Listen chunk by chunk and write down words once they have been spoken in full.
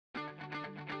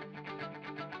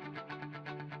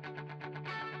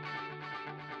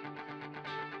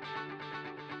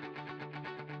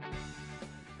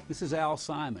This is Al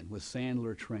Simon with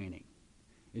Sandler Training.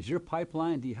 Is your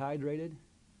pipeline dehydrated?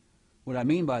 What I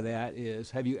mean by that is,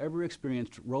 have you ever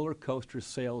experienced roller coaster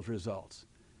sales results?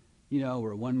 You know,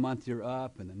 where 1 month you're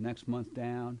up and the next month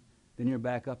down, then you're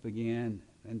back up again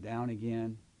and down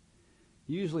again.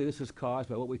 Usually this is caused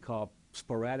by what we call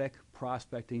sporadic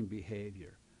prospecting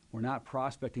behavior. We're not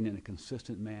prospecting in a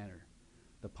consistent manner.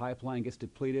 The pipeline gets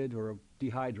depleted or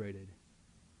dehydrated.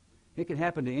 It can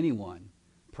happen to anyone.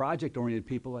 Project-oriented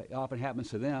people, it often happens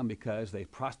to them because they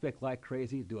prospect like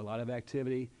crazy, do a lot of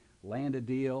activity, land a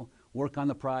deal, work on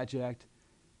the project,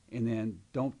 and then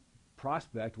don't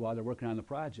prospect while they're working on the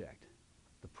project.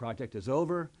 The project is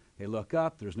over, they look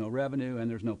up, there's no revenue,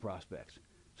 and there's no prospects.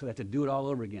 So they have to do it all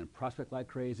over again. Prospect like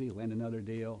crazy, land another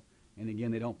deal, and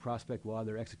again, they don't prospect while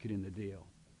they're executing the deal.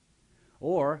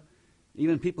 Or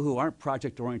even people who aren't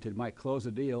project-oriented might close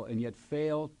a deal and yet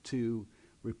fail to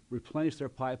replenish their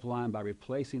pipeline by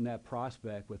replacing that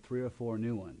prospect with 3 or 4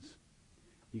 new ones.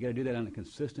 You got to do that on a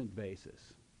consistent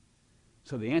basis.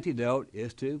 So the antidote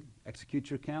is to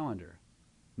execute your calendar.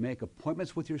 Make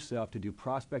appointments with yourself to do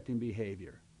prospecting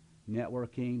behavior,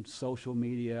 networking, social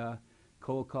media,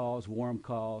 cold calls, warm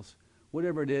calls,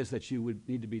 whatever it is that you would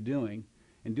need to be doing,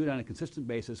 and do it on a consistent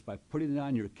basis by putting it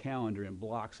on your calendar in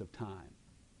blocks of time.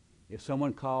 If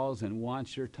someone calls and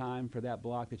wants your time for that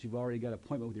block that you've already got an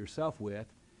appointment with yourself with,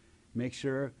 make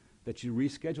sure that you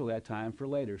reschedule that time for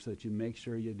later so that you make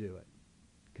sure you do it.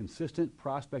 Consistent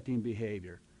prospecting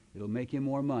behavior. It'll make you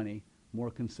more money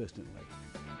more consistently.